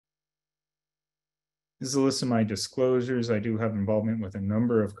This is a list of my disclosures. I do have involvement with a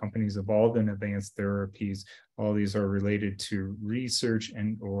number of companies involved in advanced therapies. All these are related to research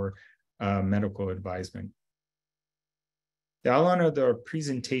and or medical advisement. The outline of our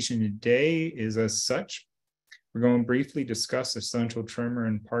presentation today is as such. We're going to briefly discuss essential tremor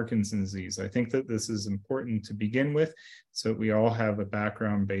and Parkinson's disease. I think that this is important to begin with, so we all have a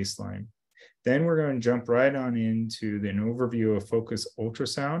background baseline. Then we're going to jump right on into an overview of focus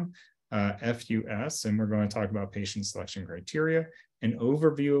ultrasound, FUS, and we're going to talk about patient selection criteria, an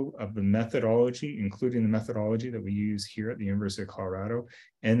overview of the methodology, including the methodology that we use here at the University of Colorado,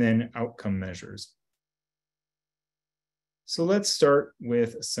 and then outcome measures. So let's start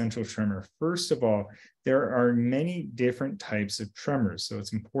with essential tremor. First of all, there are many different types of tremors. So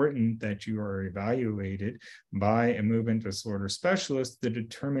it's important that you are evaluated by a movement disorder specialist to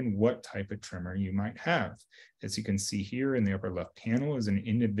determine what type of tremor you might have. As you can see here in the upper left panel is an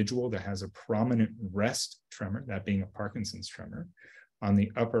individual that has a prominent rest tremor, that being a Parkinson's tremor. On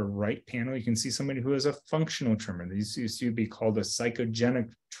the upper right panel, you can see somebody who has a functional tremor. These used to be called a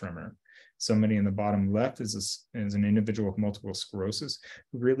psychogenic tremor. Somebody in the bottom left is an individual with multiple sclerosis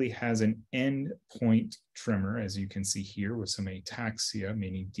who really has an end-point tremor, as you can see here, with some ataxia,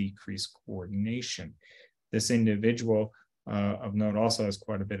 meaning decreased coordination. This individual of note also has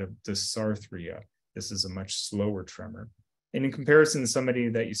quite a bit of dysarthria. This is a much slower tremor. And in comparison, somebody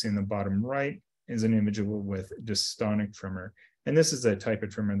that you see in the bottom right is an individual with dystonic tremor. And this is a type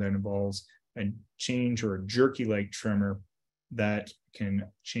of tremor that involves a change or a jerky-like tremor that can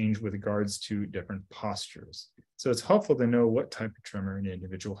change with regards to different postures. So it's helpful to know what type of tremor an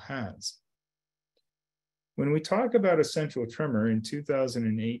individual has. When we talk about essential tremor in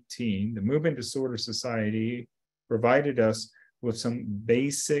 2018, the Movement Disorder Society provided us with some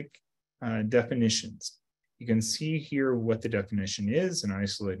basic definitions. You can see here what the definition is: an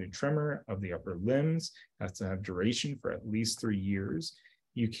isolated tremor of the upper limbs, has to have duration for at least 3 years.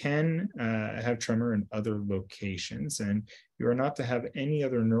 You can have tremor in other locations, and you are not to have any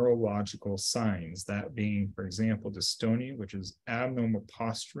other neurological signs, that being, for example, dystonia, which is abnormal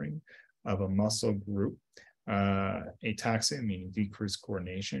posturing of a muscle group, ataxia, meaning decreased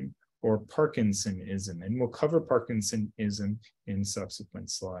coordination, or Parkinsonism. And we'll cover Parkinsonism in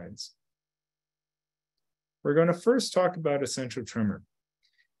subsequent slides. We're going to first talk about essential tremor.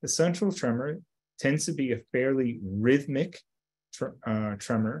 Essential tremor tends to be a fairly rhythmic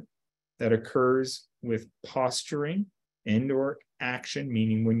tremor that occurs with posturing and or action,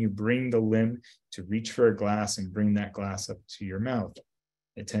 meaning when you bring the limb to reach for a glass and bring that glass up to your mouth.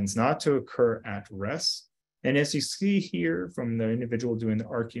 It tends not to occur at rest. And as you see here from the individual doing the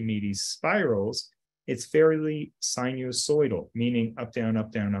Archimedes spirals, it's fairly sinusoidal, meaning up, down,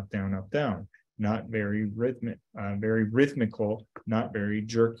 up, down, up, down, up, down. Not very rhythmical, not very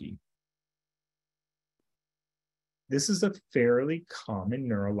jerky. This is a fairly common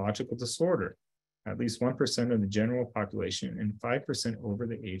neurological disorder, at least 1% of the general population and 5% over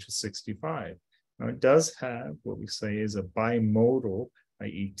the age of 65. Now, it does have what we say is a bimodal,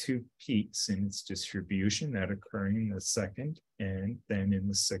 i.e. 2 peaks in its distribution, that occurring in the 2nd and then in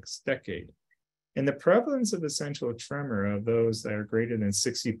the 6th decade. And the prevalence of essential tremor of those that are greater than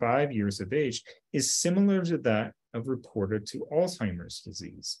 65 years of age is similar to that of reported to Alzheimer's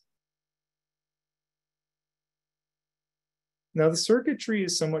disease. Now, the circuitry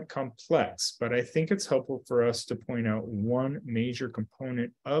is somewhat complex, but I think it's helpful for us to point out one major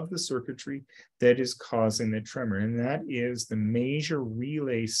component of the circuitry that is causing the tremor, and that is the major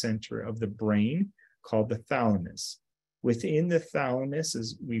relay center of the brain called the thalamus. Within the thalamus,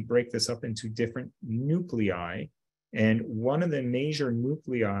 as we break this up into different nuclei, and one of the major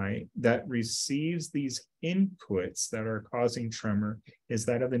nuclei that receives these inputs that are causing tremor is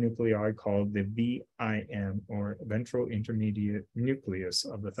that of the nuclei called the VIM, or ventral intermediate nucleus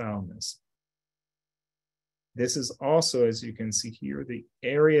of the thalamus. This is also, as you can see here, the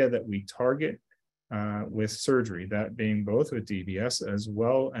area that we target with surgery, that being both with DBS as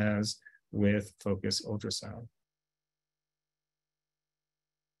well as with focus ultrasound.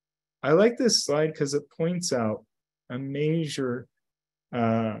 I like this slide because it points out a major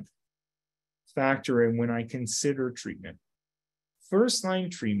factor in when I consider treatment. First-line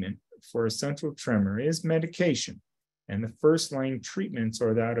treatment for essential tremor is medication, and the first-line treatments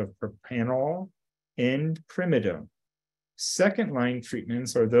are that of propranolol and primidone. Second-line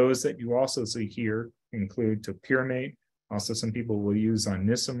treatments are those that you also see here, include topiramate. Also, some people will use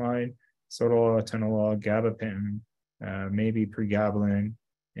onisamide, sotalol, atenolol, gabapentin, maybe pregabalin,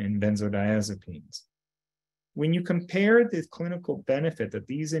 and benzodiazepines. When you compare the clinical benefit that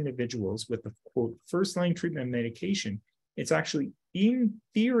these individuals with the quote first-line treatment medication, it's actually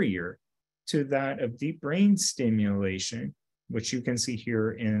inferior to that of deep brain stimulation, which you can see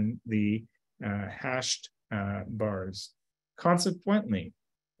here in the hashed bars. Consequently,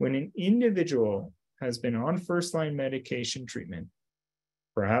 when an individual has been on first-line medication treatment,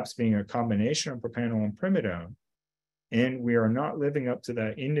 perhaps being a combination of propranolol and primidone, and we are not living up to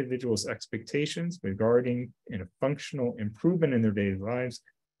that individual's expectations regarding a functional improvement in their daily lives,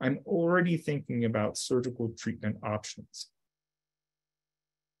 I'm already thinking about surgical treatment options.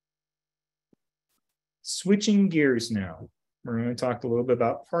 Switching gears now, we're going to talk a little bit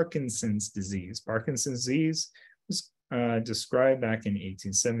about Parkinson's disease. Parkinson's disease was described back in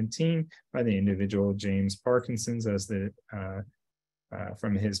 1817 by the individual James Parkinson's as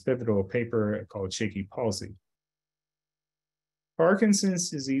from his pivotal paper called Shaky Palsy. Parkinson's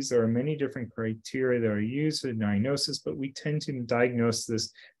disease, there are many different criteria that are used for diagnosis, but we tend to diagnose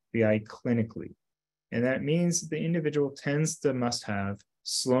this clinically. And that means that the individual must have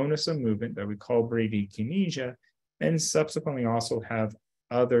slowness of movement that we call bradykinesia, and subsequently also have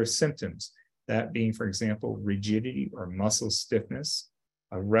other symptoms, that being, for example, rigidity or muscle stiffness,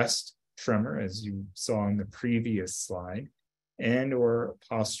 a rest tremor, as you saw in the previous slide, and or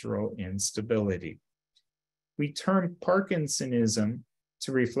postural instability. We term Parkinsonism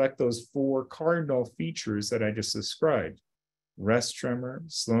to reflect those four cardinal features that I just described: rest tremor,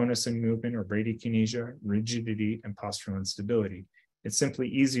 slowness in movement or bradykinesia, rigidity, and postural instability. It's simply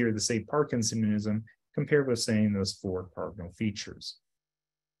easier to say Parkinsonism compared with saying those four cardinal features.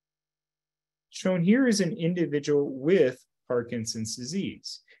 Shown here is an individual with Parkinson's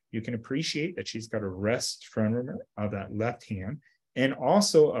disease. You can appreciate that she's got a rest tremor of that left hand and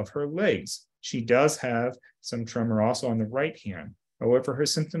also of her legs. She does have some tremor also on the right hand. However, her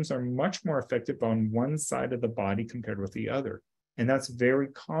symptoms are much more effective on one side of the body compared with the other. And that's very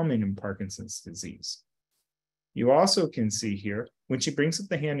common in Parkinson's disease. You also can see here, when she brings up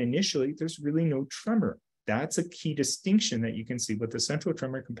the hand initially, there's really no tremor. That's a key distinction that you can see with essential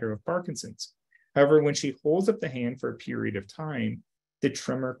tremor compared with Parkinson's. However, when she holds up the hand for a period of time, the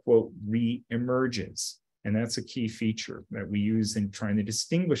tremor, quote, re-emerges. And that's a key feature that we use in trying to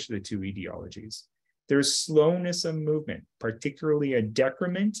distinguish the two etiologies. There's slowness of movement, particularly a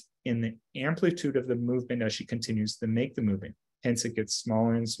decrement in the amplitude of the movement as she continues to make the movement. Hence, it gets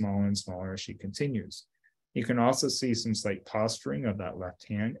smaller and smaller and smaller as she continues. You can also see some slight posturing of that left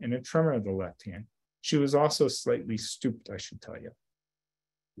hand and a tremor of the left hand. She was also slightly stooped, I should tell you.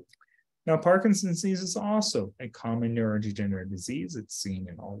 Now, Parkinson's disease is also a common neurodegenerative disease. It's seen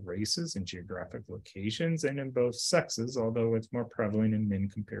in all races and geographic locations and in both sexes, although it's more prevalent in men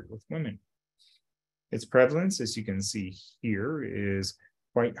compared with women. Its prevalence, as you can see here, is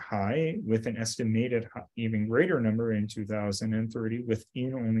quite high, with an estimated even greater number in 2030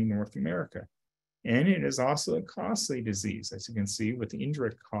 within only North America. And it is also a costly disease, as you can see, with the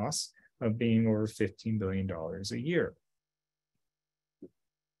indirect costs of being over $15 billion a year.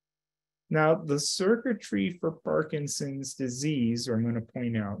 Now, the circuitry for Parkinson's disease, or I'm going to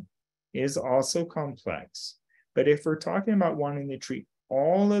point out, is also complex. But if we're talking about wanting to treat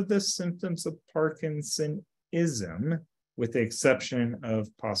all of the symptoms of Parkinsonism, with the exception of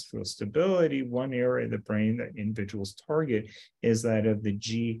postural stability, one area of the brain that individuals target is that of the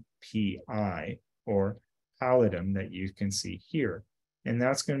GPI, or pallidum, that you can see here. And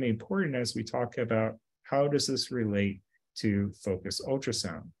that's going to be important as we talk about how does this relate to focused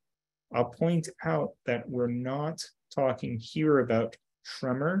ultrasound. I'll point out that we're not talking here about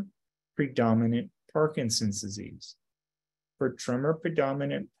tremor predominant Parkinson's disease. For tremor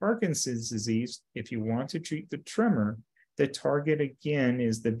predominant Parkinson's disease, if you want to treat the tremor, the target again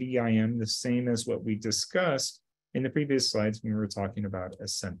is the VIM, the same as what we discussed in the previous slides when we were talking about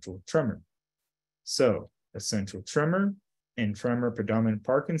essential tremor. So, essential tremor and tremor predominant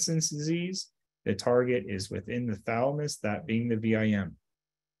Parkinson's disease, the target is within the thalamus, that being the VIM.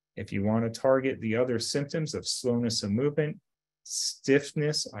 If you want to target the other symptoms of slowness of movement,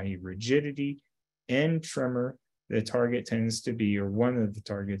 stiffness, i.e. rigidity, and tremor, the target tends to be, or one of the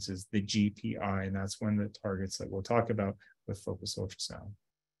targets is the GPI, and that's one of the targets that we'll talk about with focused ultrasound.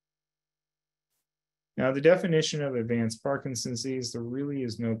 Now, the definition of advanced Parkinson's disease, there really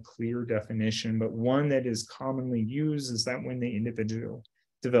is no clear definition, but one that is commonly used is that when the individual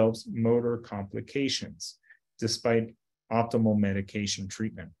develops motor complications, despite optimal medication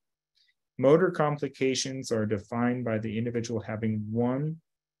treatment. Motor complications are defined by the individual having one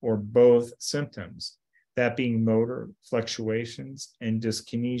or both symptoms, that being motor fluctuations and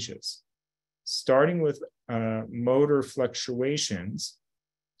dyskinesias. Starting with motor fluctuations,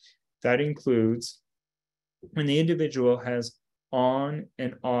 that includes when the individual has on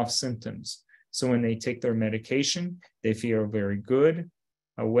and off symptoms. So when they take their medication, they feel very good.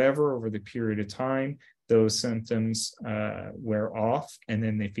 However, over the period of time, those symptoms wear off, and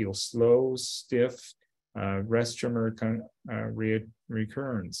then they feel slow, stiff, rest tremor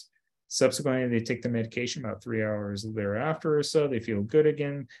recurrence. Subsequently, they take the medication about 3 hours thereafter or so. They feel good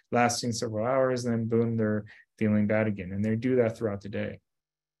again, lasting several hours, then boom, they're feeling bad again. And they do that throughout the day.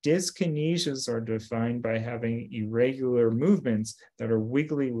 Dyskinesias are defined by having irregular movements that are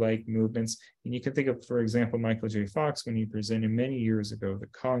wiggly-like movements. And you can think of, for example, Michael J. Fox, when he presented many years ago at the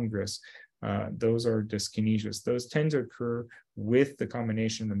Congress. Those are dyskinesias. Those tend to occur with the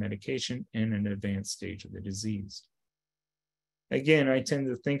combination of the medication and an advanced stage of the disease. Again, I tend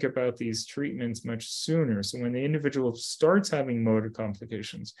to think about these treatments much sooner. So when the individual starts having motor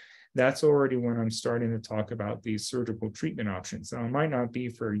complications, that's already when I'm starting to talk about these surgical treatment options. Now, it might not be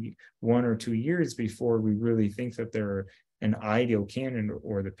for 1 or 2 years before we really think that they're an ideal candidate,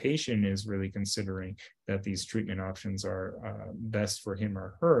 or the patient is really considering that these treatment options are best for him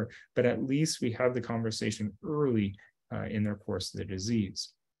or her, but at least we have the conversation early in their course of the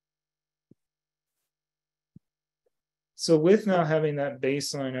disease. So with now having that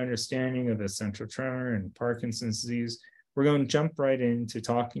baseline understanding of essential tremor and Parkinson's disease, we're going to jump right into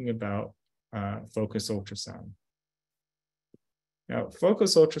talking about focus ultrasound. Now,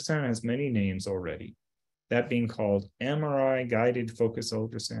 focus ultrasound has many names already, that being called MRI-guided focus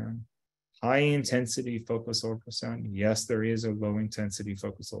ultrasound, high-intensity focus ultrasound. Yes, there is a low-intensity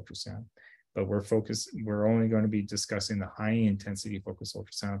focus ultrasound, but we're only going to be discussing the high-intensity focus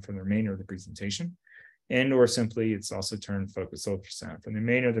ultrasound for the remainder of the presentation. And or simply, it's also termed focus ultrasound. For the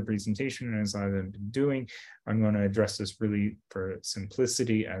remainder of the presentation, as I've been doing, I'm going to address this really for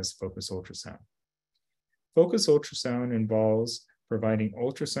simplicity as focus ultrasound. Focus ultrasound involves providing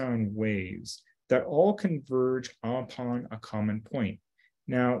ultrasound waves that all converge upon a common point.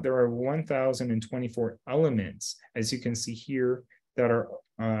 Now, there are 1,024 elements, as you can see here, that are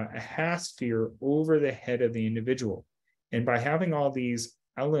a half sphere over the head of the individual. And by having all these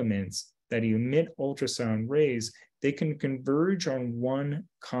elements that emit ultrasound rays, they can converge on one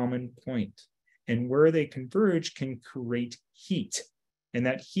common point. And where they converge can create heat. And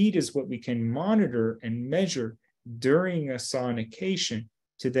that heat is what we can monitor and measure during a sonication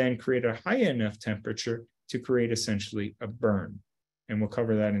to then create a high enough temperature to create essentially a burn. And we'll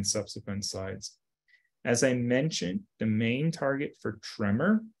cover that in subsequent slides. As I mentioned, the main target for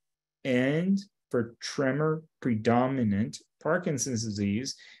tremor and for tremor predominant Parkinson's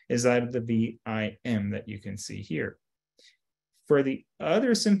disease is that of the VIM that you can see here. For the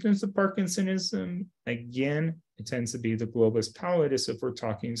other symptoms of Parkinsonism, again, it tends to be the globus pallidus if we're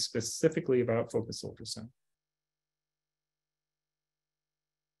talking specifically about focus ultrasound.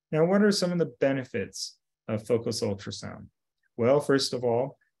 Now, what are some of the benefits of focus ultrasound? Well, first of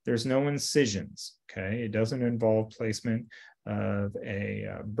all, there's no incisions, okay? It doesn't involve placement of a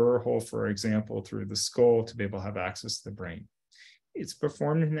burr hole, for example, through the skull to be able to have access to the brain. It's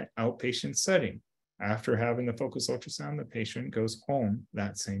performed in an outpatient setting. After having the focus ultrasound, the patient goes home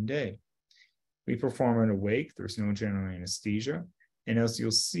that same day. We perform it awake. There's no general anesthesia. And as you'll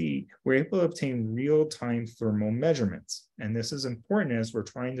see, we're able to obtain real-time thermal measurements. And this is important as we're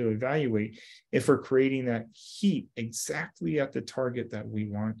trying to evaluate if we're creating that heat exactly at the target that we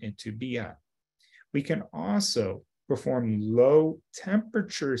want it to be at. We can also perform low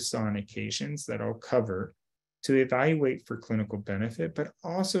temperature sonications that I'll cover to evaluate for clinical benefit, but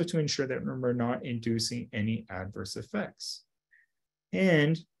also to ensure that we're not inducing any adverse effects.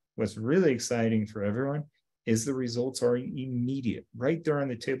 And what's really exciting for everyone is the results are immediate. Right there on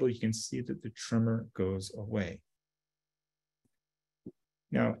the table, you can see that the tremor goes away.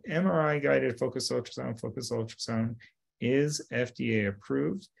 Now, MRI-guided focus ultrasound is FDA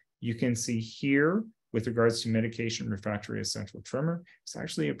approved. You can see here, with regards to medication refractory essential tremor, it's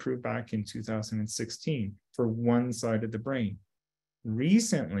actually approved back in 2016 for one side of the brain.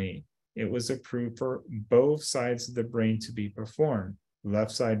 Recently, it was approved for both sides of the brain to be performed: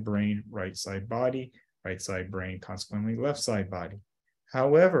 left side brain, right side body, right side brain, consequently left side body.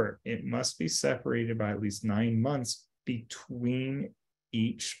 However, it must be separated by at least 9 months between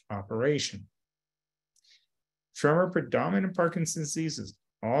each operation. Tremor predominant Parkinson's disease is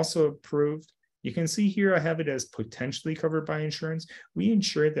also approved. You can see here I have it as potentially covered by insurance. We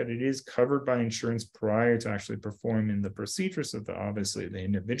ensure that it is covered by insurance prior to actually performing the procedure, so that obviously the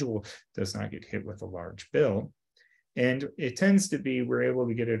individual does not get hit with a large bill. And it tends to be we're able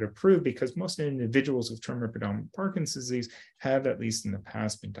to get it approved because most individuals with tremor predominant Parkinson's disease have, at least in the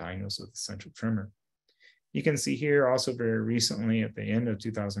past, been diagnosed with essential tremor. You can see here also very recently at the end of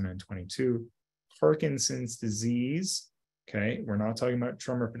 2022, Parkinson's disease, okay, we're not talking about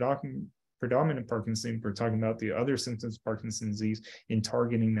tremor predominant Parkinson, we're talking about the other symptoms of Parkinson's disease in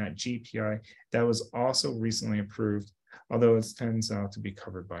targeting that GPI that was also recently approved, although it turns out to be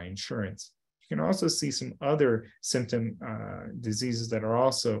covered by insurance. You can also see some other symptom diseases that are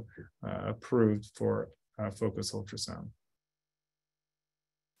also approved for focused ultrasound.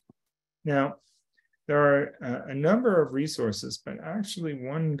 Now, there are a number of resources, but actually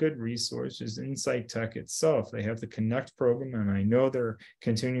one good resource is Insight Tech itself. They have the Connect program, and I know they're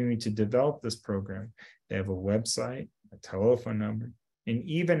continuing to develop this program. They have a website, a telephone number, and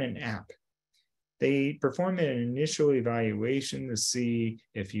even an app. They perform an initial evaluation to see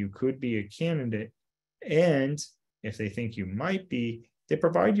if you could be a candidate, and if they think you might be, they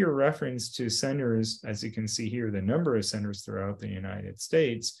provide your reference to centers, as you can see here, the number of centers throughout the United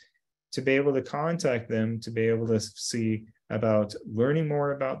States, to be able to contact them, to be able to see about learning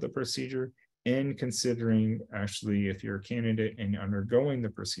more about the procedure and considering actually if you're a candidate and undergoing the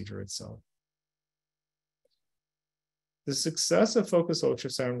procedure itself. The success of focused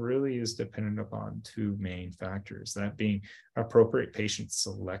ultrasound really is dependent upon two main factors, that being appropriate patient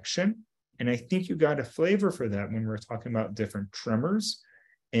selection. And I think you got a flavor for that when we're talking about different tremors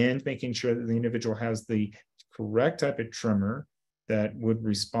and making sure that the individual has the correct type of tremor that would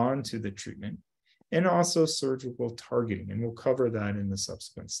respond to the treatment, and also surgical targeting, and we'll cover that in the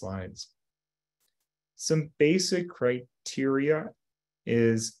subsequent slides. Some basic criteria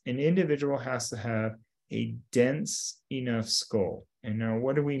is an individual has to have a dense enough skull. And now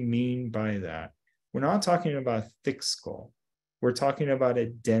what do we mean by that? We're not talking about a thick skull. We're talking about a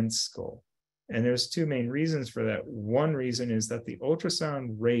dense skull. And there's two main reasons for that. One reason is that the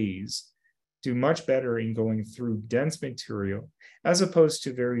ultrasound rays do much better in going through dense material as opposed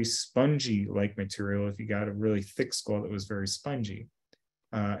to very spongy like material if you got a really thick skull that was very spongy.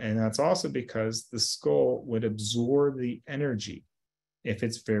 And that's also because the skull would absorb the energy if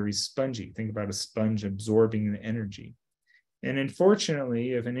it's very spongy. Think about a sponge absorbing the energy. And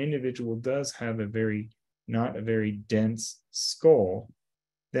unfortunately, if an individual does have not a very dense skull,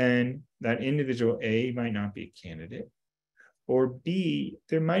 then that individual A might not be a candidate, or B,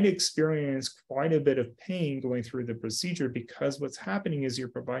 they might experience quite a bit of pain going through the procedure because what's happening is you're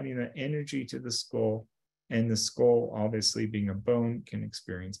providing that energy to the skull, and the skull, obviously being a bone, can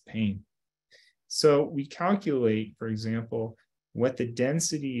experience pain. So we calculate, for example, what the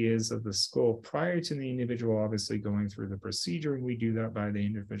density is of the skull prior to the individual obviously going through the procedure, and we do that by the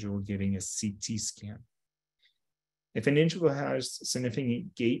individual getting a CT scan. If an individual has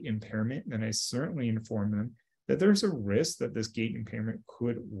significant gait impairment, then I certainly inform them that there's a risk that this gait impairment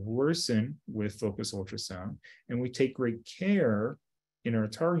could worsen with focused ultrasound. And we take great care in our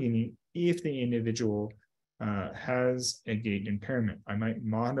targeting if the individual has a gait impairment. I might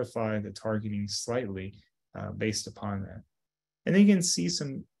modify the targeting slightly based upon that. And then you can see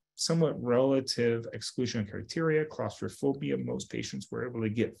some somewhat relative exclusion criteria. Claustrophobia, most patients were able to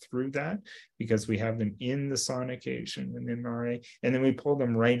get through that because we have them in the sonication and MRA, and then we pull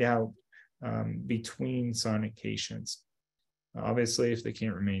them right out between sonications. Obviously, if they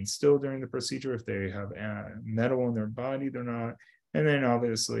can't remain still during the procedure, if they have metal in their body, they're not. And then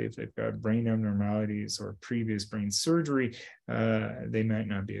obviously, if they've got brain abnormalities or previous brain surgery, they might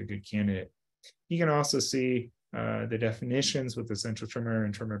not be a good candidate. You can also see the definitions with essential tremor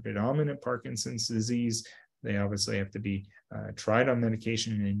and tremor predominant Parkinson's disease. They obviously have to be tried on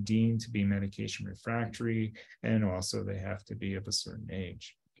medication and deemed to be medication refractory, and also they have to be of a certain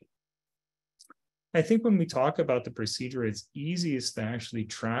age. I think when we talk about the procedure, it's easiest to actually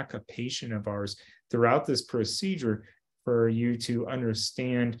track a patient of ours throughout this procedure for you to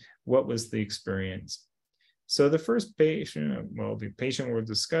understand what was the experience. So the first patient, well, the patient we'll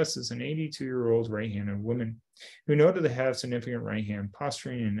discuss is an 82-year-old right-handed woman who noted to have significant right hand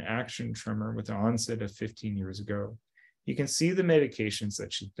posturing and action tremor with the onset of 15 years ago. You can see the medications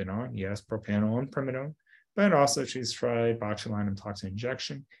that she's been on, yes, propranolol and primidone, but also she's tried botulinum toxin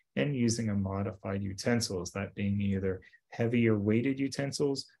injection and using a modified utensils, that being either heavier weighted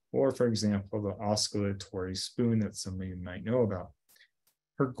utensils or, for example, the oscillatory spoon that some of you might know about.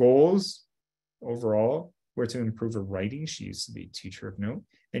 Her goals overall were to improve her writing. She used to be a teacher of note,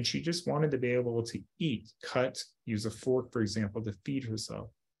 and she just wanted to be able to eat, cut, use a fork, for example, to feed herself.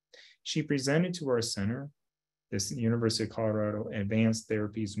 She presented to our center, this University of Colorado Advanced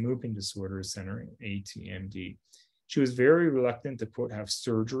Therapies Movement Disorders Center, ATMD. She was very reluctant to, quote, have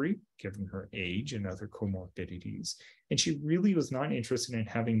surgery, given her age and other comorbidities. And she really was not interested in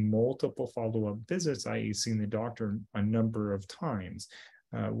having multiple follow-up visits, i.e. seeing the doctor a number of times,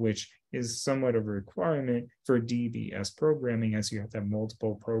 which is somewhat of a requirement for DBS programming, as you have to have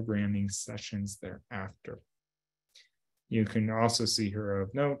multiple programming sessions thereafter. You can also see her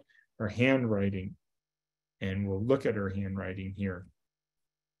of note, her handwriting, and we'll look at her handwriting here.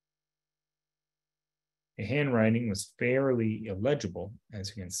 The handwriting was fairly illegible, as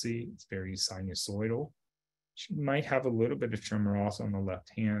you can see. It's very sinusoidal. She might have a little bit of tremor also on the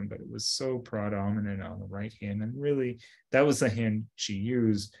left hand, but it was so predominant on the right hand. And really, that was the hand she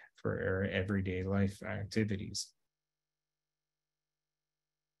used for her everyday life activities.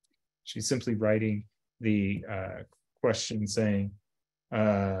 She's simply writing the question saying,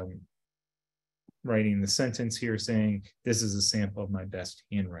 writing the sentence here saying, this is a sample of my best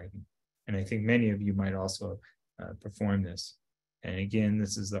handwriting. And I think many of you might also perform this. And again,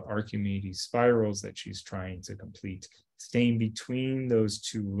 this is the Archimedes spirals that she's trying to complete, staying between those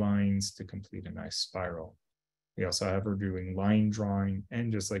two lines to complete a nice spiral. We also have her doing line drawing,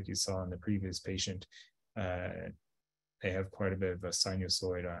 and just like you saw in the previous patient, they have quite a bit of a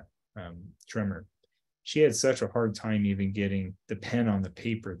sinusoid tremor. She had such a hard time even getting the pen on the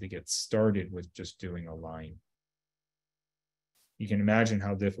paper to get started with just doing a line. You can imagine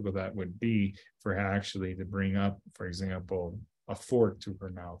how difficult that would be for her actually to bring up, for example, a fork to her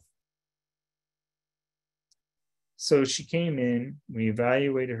mouth. So she came in, we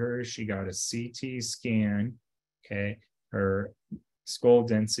evaluated her, she got a CT scan, okay? Her skull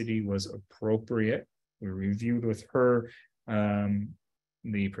density was appropriate. We reviewed with her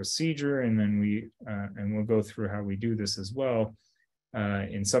the procedure, and then and we'll go through how we do this as well.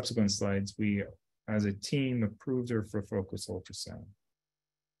 In subsequent slides, we, as a team, approved her for focus ultrasound.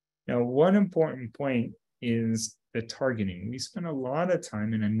 Now, one important point is the targeting. We spend a lot of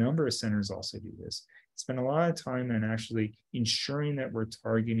time, and a number of centers also do this, spend a lot of time on actually ensuring that we're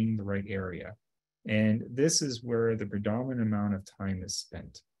targeting the right area. And this is where the predominant amount of time is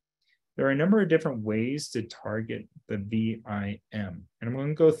spent. There are a number of different ways to target the VIM. And I'm going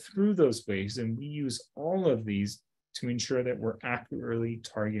to go through those ways, and we use all of these to ensure that we're accurately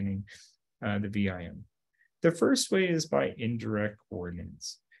targeting the VIM. The first way is by indirect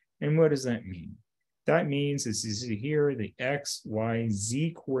coordinates. And what does that mean? That means, as you see here, the X, Y,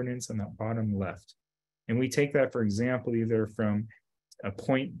 Z coordinates on the bottom left. And we take that, for example, either from a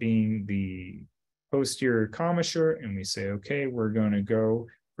point being the posterior commissure, and we say, okay, we're going to go,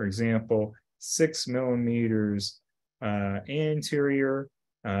 for example, 6 millimeters anterior,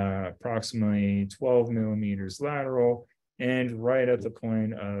 approximately 12 millimeters lateral, and right at the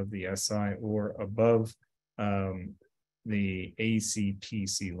point of the SI or above the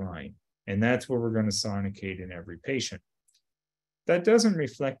ACPC line. And that's where we're going to sonicate in every patient. That doesn't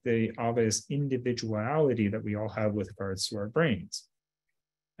reflect the obvious individuality that we all have with regards to our brains.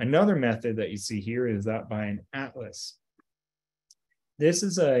 Another method that you see here is that by an atlas. This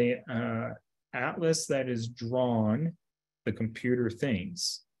is a atlas that is drawn, the computer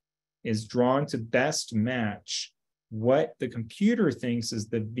thinks, is drawn to best match what the computer thinks is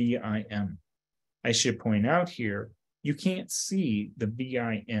the VIM. I should point out here, you can't see the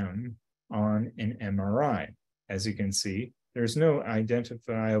VIM on an MRI. As you can see, there's no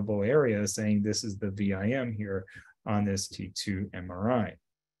identifiable area saying this is the VIM here on this T2 MRI.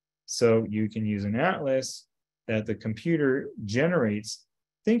 So you can use an atlas that the computer generates,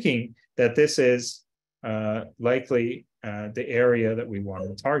 thinking that this is likely the area that we want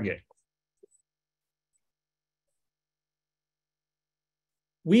to target.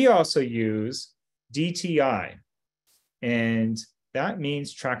 We also use DTI, and that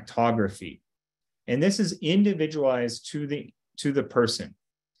means tractography. And this is individualized to the person.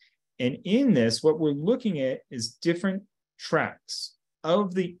 And in this, what we're looking at is different tracts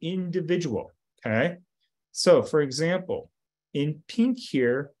of the individual, okay? So for example, in pink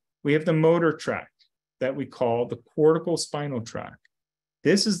here, we have the motor tract that we call the cortical spinal tract.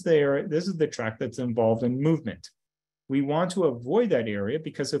 This is the tract that's involved in movement. We want to avoid that area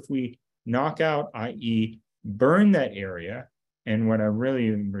because if we knock out, i.e. burn that area, and what I really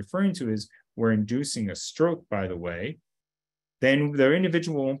am referring to is we're inducing a stroke, by the way, then the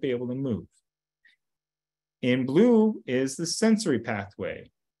individual won't be able to move. In blue is the sensory pathway.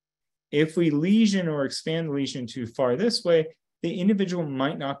 If we lesion or expand the lesion too far this way, the individual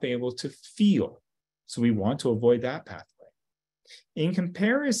might not be able to feel. So we want to avoid that pathway. In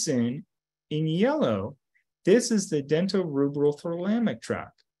comparison, in yellow, this is the dentorubral thalamic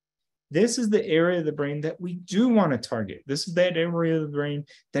tract. This is the area of the brain that we do want to target. This is that area of the brain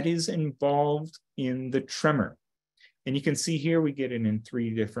that is involved in the tremor. And you can see here we get it in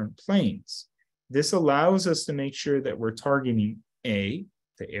 3 different planes. This allows us to make sure that we're targeting A,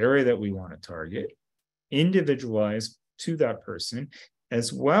 the area that we want to target, individualized to that person,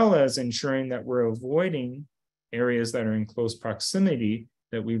 as well as ensuring that we're avoiding areas that are in close proximity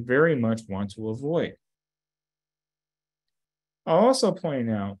that we very much want to avoid. I'll also point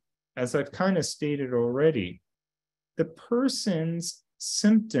out as I've kind of stated already, the person's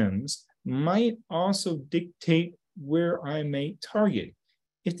symptoms might also dictate where I may target.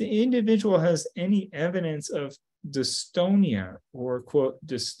 If the individual has any evidence of dystonia or, quote,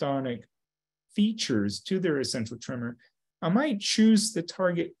 dystonic features to their essential tremor, I might choose the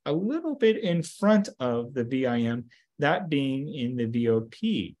target a little bit in front of the VIM, that being in the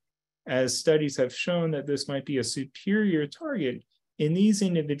VOP, as studies have shown that this might be a superior target in these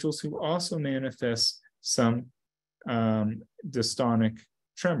individuals who also manifest some dystonic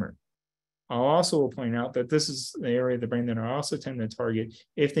tremor. I'll also point out that this is the area of the brain that I also tend to target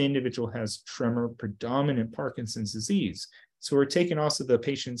if the individual has tremor predominant Parkinson's disease. So we're taking also the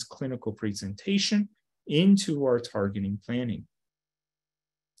patient's clinical presentation into our targeting planning.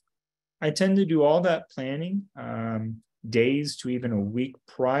 I tend to do all that planning days to even a week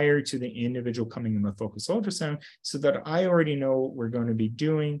prior to the individual coming in with focused ultrasound, so that I already know what we're going to be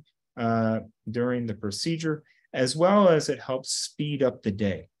doing during the procedure, as well as it helps speed up the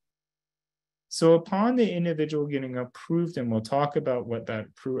day. So upon the individual getting approved, and we'll talk about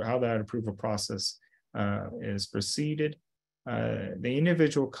how that approval process is proceeded, the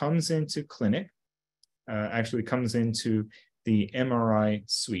individual comes into clinic, actually comes into the MRI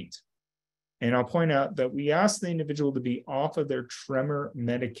suite. And I'll point out that we ask the individual to be off of their tremor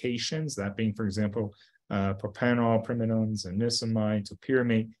medications, that being, for example, propanol, primidones, zonisamide,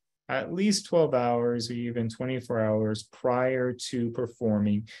 topiramate, at least 12 hours or even 24 hours prior to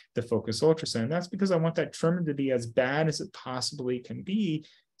performing the focused ultrasound. That's because I want that tremor to be as bad as it possibly can be,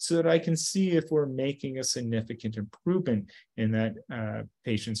 so that I can see if we're making a significant improvement in that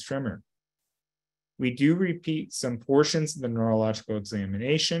patient's tremor. We do repeat some portions of the neurological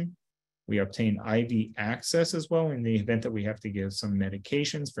examination. We obtain IV access as well in the event that we have to give some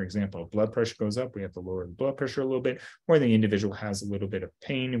medications. For example, if blood pressure goes up, we have to lower the blood pressure a little bit, or the individual has a little bit of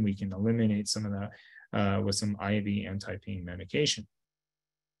pain, and we can eliminate some of that with some IV anti-pain medication.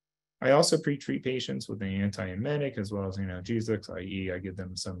 I also pre-treat patients with an antiemetic as well as analgesics, i.e. I give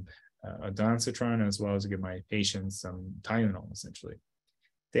them some ondansetron, as well as I give my patients some Tylenol, essentially.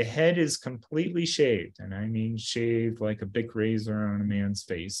 The head is completely shaved, and I mean shaved like a big razor on a man's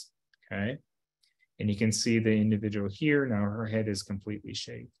face. Okay, and you can see the individual here. Now her head is completely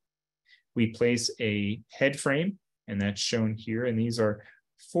shaved. We place a head frame, and that's shown here. And these are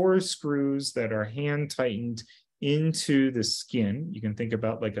 4 screws that are hand tightened into the skin. You can think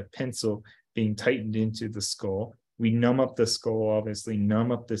about like a pencil being tightened into the skull. We numb up the skull, obviously,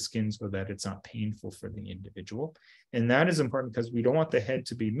 numb up the skin so that it's not painful for the individual. And that is important because we don't want the head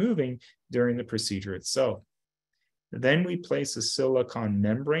to be moving during the procedure itself. Then we place a silicone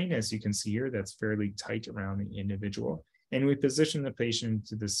membrane, as you can see here, that's fairly tight around the individual. And we position the patient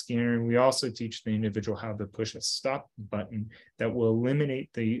to the scanner. And we also teach the individual how to push a stop button that will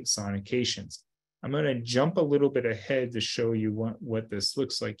eliminate the sonications. I'm going to jump a little bit ahead to show you what this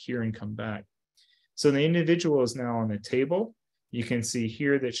looks like here and come back. So the individual is now on the table. You can see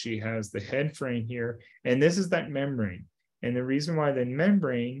here that she has the head frame here, and this is that membrane. And the reason why the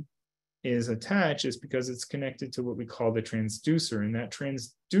membrane is attached is because it's connected to what we call the transducer, and that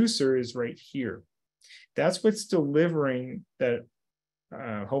transducer is right here. That's what's delivering that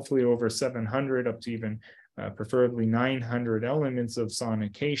hopefully over 700 up to even preferably 900 elements of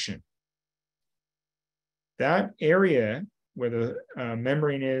sonication. That area where the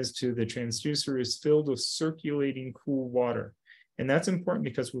membrane is to the transducer is filled with circulating cool water. And that's important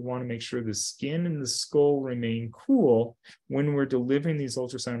because we want to make sure the skin and the skull remain cool when we're delivering these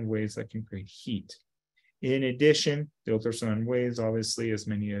ultrasound waves that can create heat. In addition, the ultrasound waves, obviously, as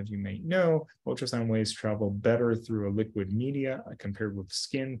many of you may know, ultrasound waves travel better through a liquid media compared with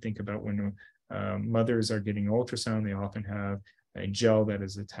skin. Think about when mothers are getting ultrasound, they often have a gel that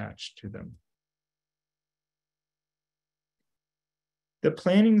is attached to them. The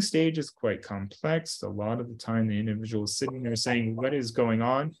planning stage is quite complex. A lot of the time, the individual is sitting there saying, what is going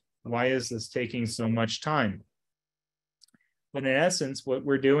on? Why is this taking so much time? But in essence, what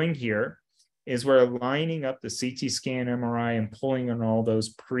we're doing here is we're lining up the CT scan, MRI, and pulling on all those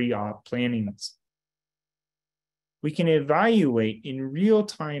pre-op plannings. We can evaluate in real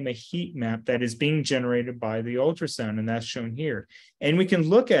time a heat map that is being generated by the ultrasound, and that's shown here. And we can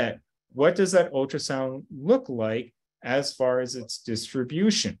look at what does that ultrasound look like as far as its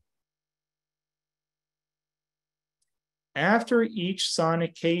distribution. After each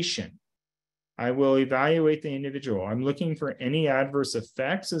sonication, I will evaluate the individual. I'm looking for any adverse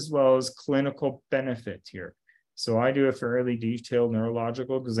effects as well as clinical benefit here. So I do a fairly detailed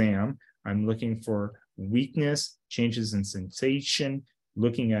neurological exam. I'm looking for weakness, changes in sensation,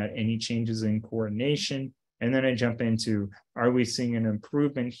 looking at any changes in coordination, And then I jump into, are we seeing an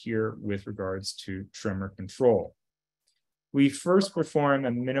improvement here with regards to tremor control? We first perform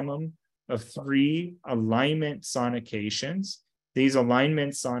a minimum of 3 alignment sonications. These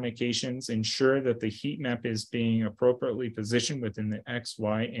alignment sonications ensure that the heat map is being appropriately positioned within the X,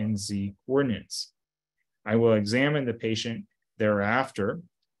 Y, and Z coordinates. I will examine the patient thereafter,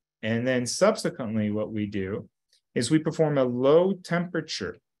 and then subsequently what we do is we perform a low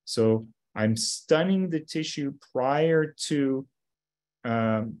temperature. So I'm stunning the tissue prior to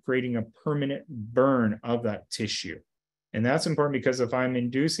creating a permanent burn of that tissue. And that's important because if I'm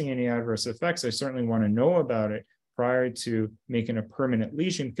inducing any adverse effects, I certainly want to know about it prior to making a permanent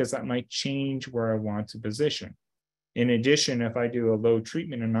lesion, because that might change where I want to position. In addition, if I do a low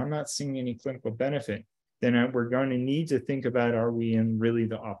treatment and I'm not seeing any clinical benefit, then we're going to need to think about, are we in really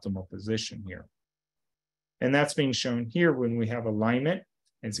the optimal position here? And that's being shown here when we have alignment.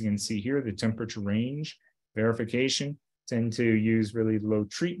 As you can see here, the temperature range, verification, tend to use really low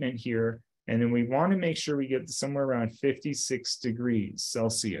treatment here. And then we want to make sure we get somewhere around 56 degrees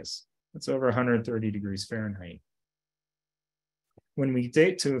Celsius. That's over 130 degrees Fahrenheit. When we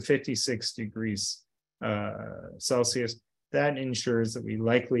date to 56 degrees Celsius, that ensures that we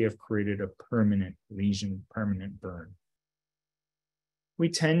likely have created a permanent lesion, permanent burn. We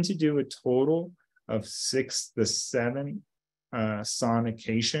tend to do a total of 6 to 7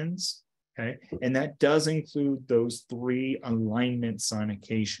 sonications, okay? And that does include those 3 alignment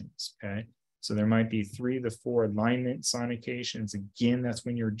sonications, okay? So there might be 3 to 4 alignment sonications. Again, that's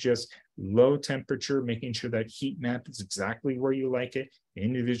when you're just low temperature, making sure that heat map is exactly where you like it. The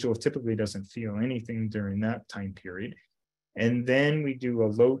individual typically doesn't feel anything during that time period. And then we do a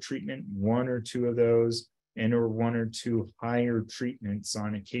low treatment, 1 or 2 of those, and or 1 or 2 higher treatment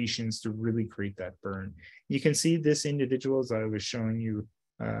sonications to really create that burn. You can see this individual, as I was showing you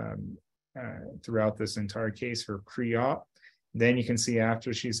throughout this entire case, her pre-op. Then you can see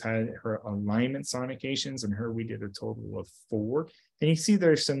after she's had her alignment sonications, and her we did a total of 4. And you see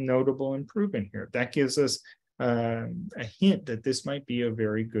there's some notable improvement here. That gives us a hint that this might be a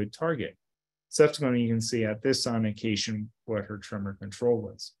very good target. Subsequently, you can see at this sonication what her tremor control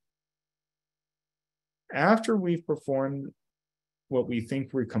was. After we've performed what we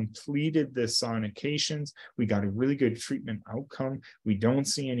think we completed the sonications, we got a really good treatment outcome, we don't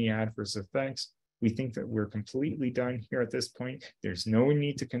see any adverse effects, we think that we're completely done here at this point. There's no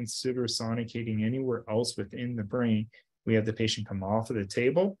need to consider sonicating anywhere else within the brain. We have the patient come off of the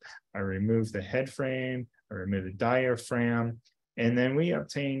table. I remove the head frame, I remove the diaphragm, and then we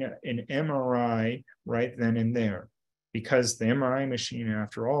obtain an MRI right then and there, because the MRI machine,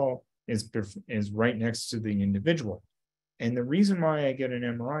 after all, is right next to the individual. And the reason why I get an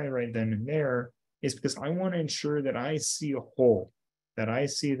MRI right then and there is because I want to ensure that I see a hole, that I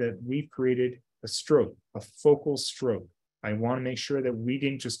see that we've created a stroke, a focal stroke. I want to make sure that we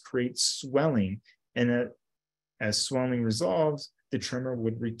didn't just create swelling, and that as swelling resolves, the tremor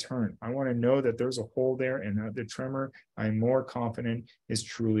would return. I want to know that there's a hole there and that the tremor, I'm more confident, is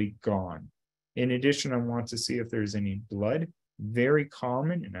truly gone. In addition, I want to see if there's any blood. Very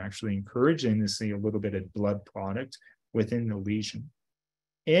common and actually encouraging to see a little bit of blood product within the lesion.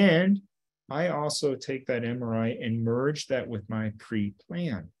 And I also take that MRI and merge that with my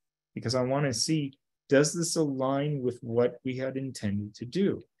pre-plan, because I want to see, does this align with what we had intended to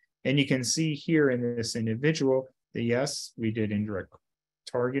do? And you can see here in this individual that yes, we did indirect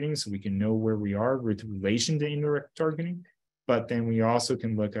targeting, so we can know where we are with relation to indirect targeting, but then we also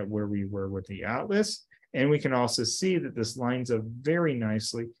can look at where we were with the atlas, and we can also see that this lines up very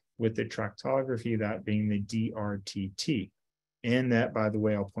nicely with the tractography, that being the DRTT. And that, by the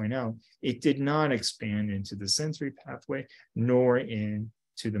way, I'll point out, it did not expand into the sensory pathway, nor into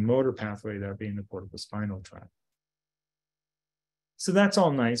the motor pathway, that being the corticospinal tract. So that's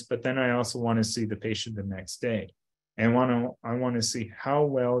all nice, but then I also want to see the patient the next day. And I want to see how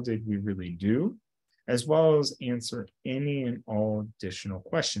well did we really do, as well as answer any and all additional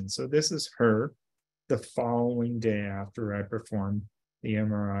questions. So this is her the following day after I performed the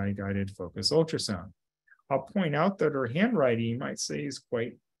MRI guided focus ultrasound. I'll point out that her handwriting, you might say, is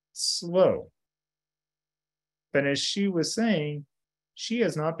quite slow. But as she was saying, she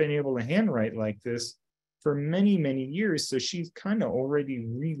has not been able to handwrite like this for many, many years. So she's kind of already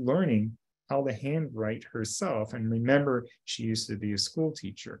relearning how to handwrite herself. And remember, she used to be a school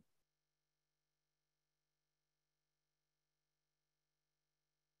teacher.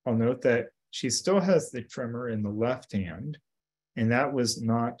 I'll note that she still has the tremor in the left hand, and that was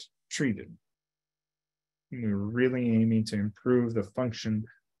not treated. We were really aiming to improve the function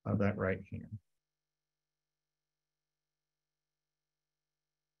of that right hand.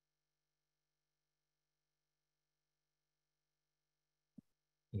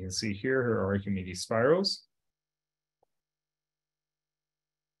 You can see here her Archimedes spirals.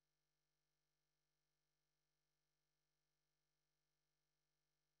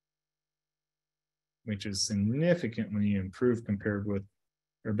 Which is significantly improved compared with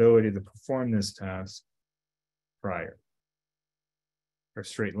her ability to perform this task prior. Her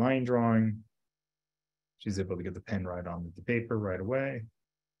straight line drawing, she's able to get the pen right on the paper right away,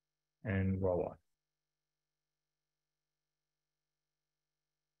 and voila.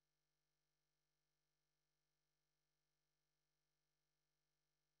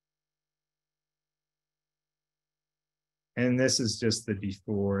 And this is just the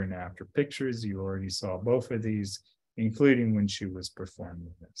before and after pictures. You already saw both of these, including when she was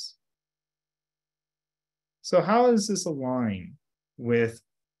performing this. So how does this align with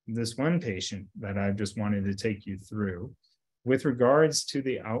this one patient that I just wanted to take you through with regards to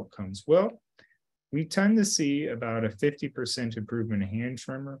the outcomes? Well, we tend to see about a 50% improvement in hand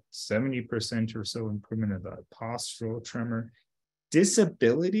tremor, 70% or so improvement of the postural tremor.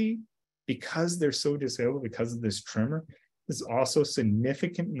 Disability, because they're so disabled because of this tremor, is also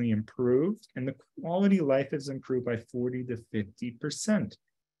significantly improved, and the quality of life is improved by 40 to 50%.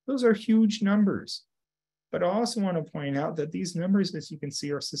 Those are huge numbers. But I also want to point out that these numbers, as you can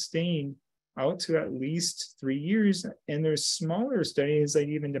see, are sustained out to at least 3 years, and there's smaller studies that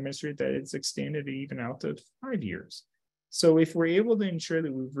even demonstrate that it's extended even out to 5 years. So if we're able to ensure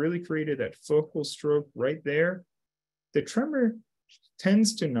that we've really created that focal stroke right there, the tremor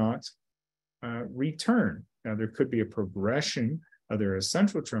tends to not return. Now, there could be a progression of their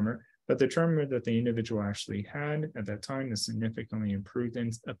essential tremor, but the tremor that the individual actually had at that time is significantly improved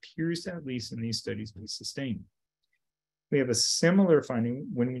and appears to, at least in these studies, be sustained. We have a similar finding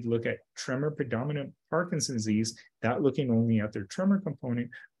when we look at tremor-predominant Parkinson's disease, that looking only at their tremor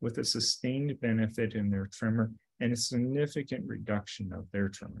component with a sustained benefit in their tremor and a significant reduction of their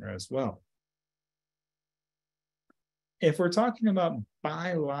tremor as well. If we're talking about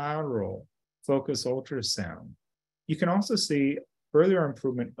bilateral focus ultrasound, you can also see further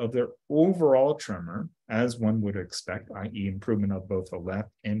improvement of their overall tremor, as one would expect, i.e. improvement of both the left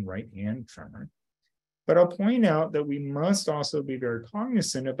and right hand tremor. But I'll point out that we must also be very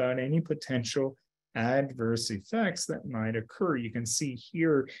cognizant about any potential adverse effects that might occur. You can see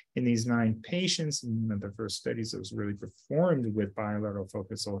here in these 9 patients, in the first studies that was really performed with bilateral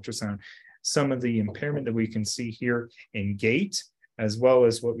focus ultrasound, some of the impairment that we can see here in gait, as well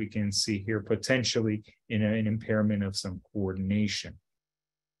as what we can see here potentially in an impairment of some coordination.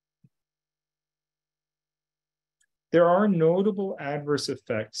 There are notable adverse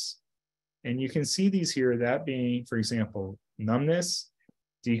effects, and you can see these here, that being, for example, numbness,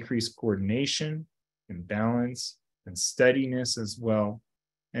 decreased coordination, imbalance, and steadiness as well,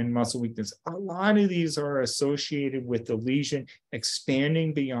 and muscle weakness. A lot of these are associated with the lesion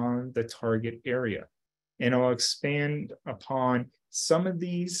expanding beyond the target area. And I'll expand upon some of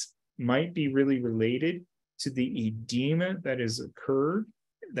these might be really related to the edema that has occurred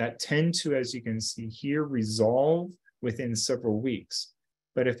that tend to, as you can see here, resolve within several weeks.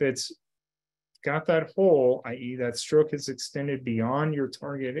 But if it's got that hole, i.e. that stroke has extended beyond your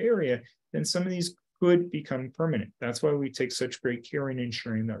target area, then some of these could become permanent. That's why we take such great care in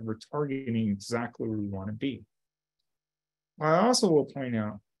ensuring that we're targeting exactly where we want to be. I also will point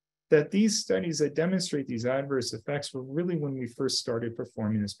out that these studies that demonstrate these adverse effects were really when we first started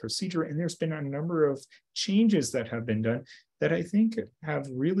performing this procedure. And there's been a number of changes that have been done that I think have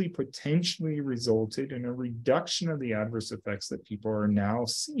really potentially resulted in a reduction of the adverse effects that people are now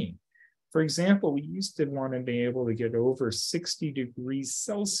seeing. For example, we used to want to be able to get over 60 degrees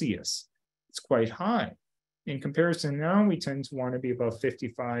Celsius. It's quite high. In comparison, now we tend to want to be about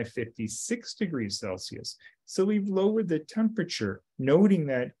 55, 56 degrees Celsius. So we've lowered the temperature, noting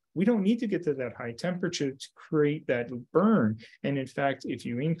that we don't need to get to that high temperature to create that burn. And in fact, if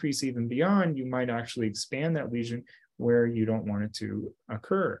you increase even beyond, you might actually expand that lesion where you don't want it to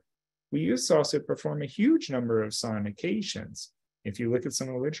occur. We used to also perform a huge number of sonications. If you look at some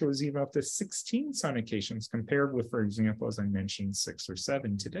of the literature, it was even up to 16 sonications compared with, for example, as I mentioned, 6 or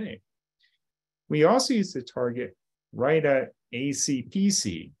 7 today. We also used to target right at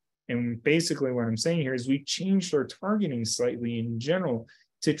ACPC. And basically what I'm saying here is we changed our targeting slightly in general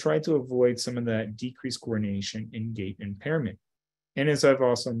to try to avoid some of that decreased coordination and gait impairment. And as I've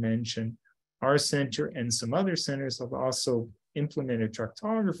also mentioned, our center and some other centers have also implemented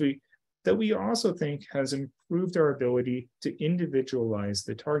tractography that we also think has improved our ability to individualize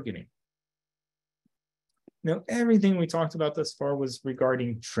the targeting. Now, everything we talked about thus far was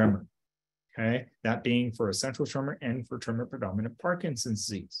regarding tremor, okay? That being for essential tremor and for tremor-predominant Parkinson's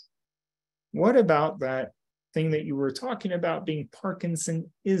disease. What about that thing that you were talking about being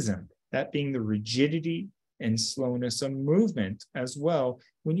Parkinsonism, that being the rigidity and slowness of movement as well,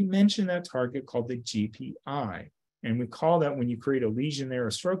 when you mention that target called the GPI. And we call that, when you create a lesion there,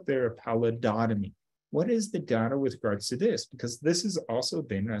 a stroke there, a pallidotomy. What is the data with regards to this? Because this has also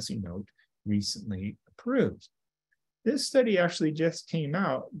been, as you note, recently approved. This study actually just came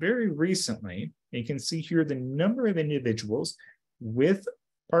out very recently. You can see here the number of individuals with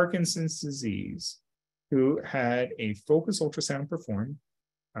Parkinson's disease who had a focus ultrasound performed.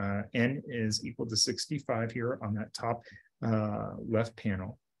 N is equal to 65 here on that top left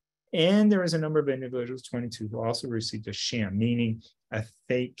panel. And there is a number of individuals, 22, who also received a sham, meaning a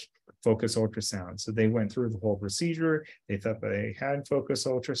fake focus ultrasound. So they went through the whole procedure. They thought they had focus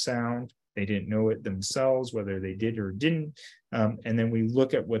ultrasound. They didn't know it themselves, whether they did or didn't. And then we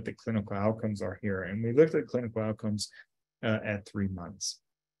look at what the clinical outcomes are here. And we looked at clinical outcomes at 3 months.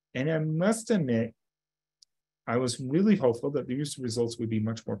 And I must admit, I was really hopeful that these results would be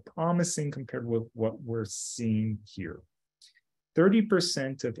much more promising compared with what we're seeing here.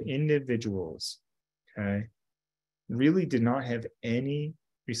 30% of individuals, okay, really did not have any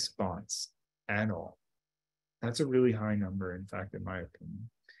response at all. That's a really high number, in fact, in my opinion.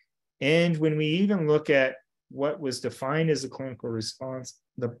 And when we even look at what was defined as a clinical response,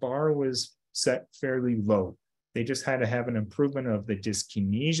 the bar was set fairly low. They just had to have an improvement of the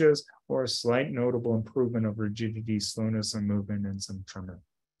dyskinesias or a slight notable improvement of rigidity, slowness of movement, and some tremor.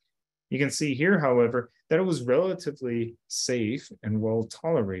 You can see here, however, that it was relatively safe and well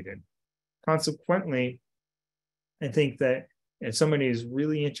tolerated. Consequently, I think that if somebody is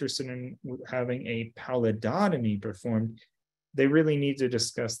really interested in having a pallidotomy performed, they really need to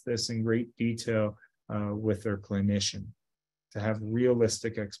discuss this in great detail with their clinician to have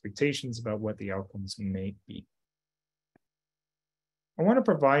realistic expectations about what the outcomes may be. I want to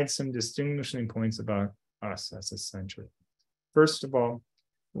provide some distinguishing points about us as Essential. First of all,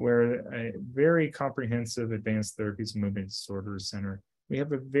 we're a very comprehensive advanced therapies and movement disorders center. We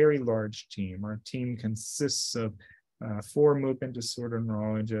have a very large team. Our team consists of 4 movement disorder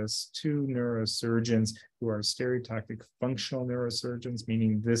neurologists, 2 neurosurgeons who are stereotactic functional neurosurgeons,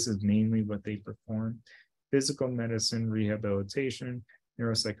 meaning this is mainly what they perform, physical medicine, rehabilitation,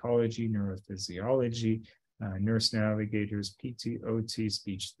 neuropsychology, neurophysiology, nurse navigators, PT, OT,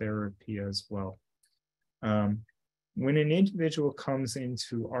 speech therapy as well. When an individual comes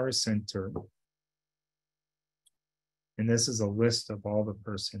into our center, and this is a list of all the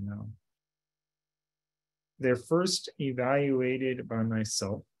personnel, they're first evaluated by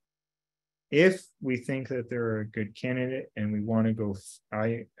myself. If we think that they're a good candidate and we want to go,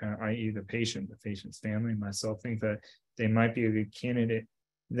 i.e. the patient's family, myself think that they might be a good candidate,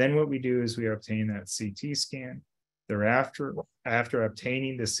 then what we do is we obtain that CT scan. Thereafter, after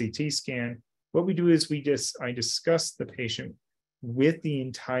obtaining the CT scan, what we do is I discuss the patient with the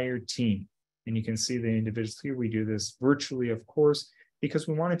entire team. And you can see the individuals here. We do this virtually, of course, because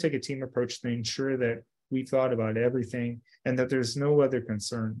we want to take a team approach to ensure that we thought about everything and that there's no other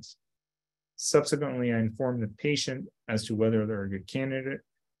concerns. Subsequently, I inform the patient as to whether they're a good candidate,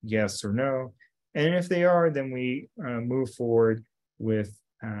 yes or no. And if they are, then we move forward with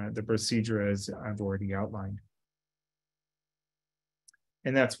the procedure as I've already outlined.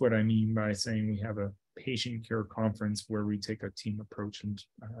 And that's what I mean by saying we have a patient care conference where we take a team approach and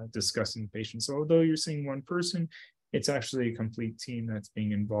discussing the patient. So although you're seeing one person, it's actually a complete team that's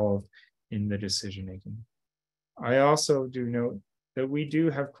being involved in the decision making. I also do note that we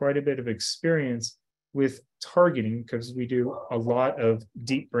do have quite a bit of experience with targeting because we do a lot of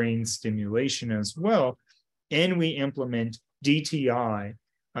deep brain stimulation as well. And we implement DTI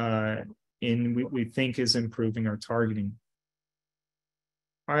in what we think is improving our targeting.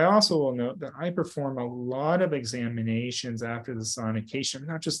 I also will note that I perform a lot of examinations after the sonication. I'm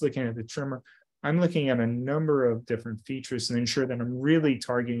not just looking at the tremor, I'm looking at a number of different features and ensure that I'm really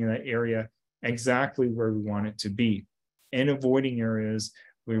targeting that area exactly where we want it to be and avoiding areas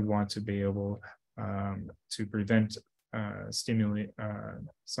we want to be able to prevent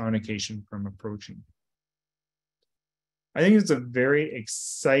sonication from approaching. I think it's a very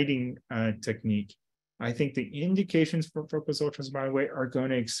exciting technique. I think the indications for focus ultrasound, by the way, are going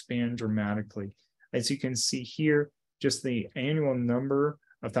to expand dramatically. As you can see here, just the annual number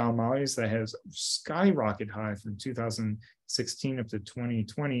of ophthalmologists that has skyrocketed high from 2016 up to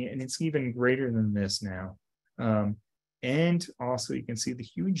 2020, and it's even greater than this now. And also you can see the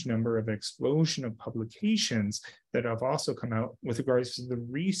huge number of explosion of publications that have also come out with regards to the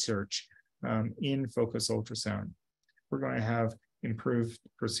research in focus ultrasound. We're going to have improved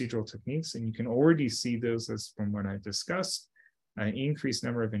procedural techniques, and you can already see those as from what I've discussed, increased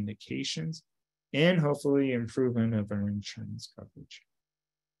number of indications. and hopefully improvement of our insurance coverage.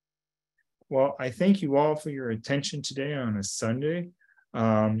 Well, I thank you all for your attention today on a Sunday.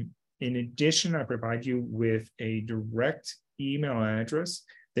 In addition, I provide you with a direct email address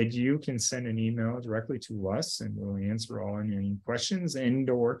that you can send an email directly to us, and we'll answer all any questions, and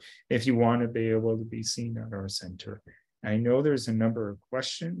or if you want to be able to be seen at our center. I know there's a number of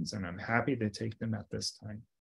questions, and I'm happy to take them at this time.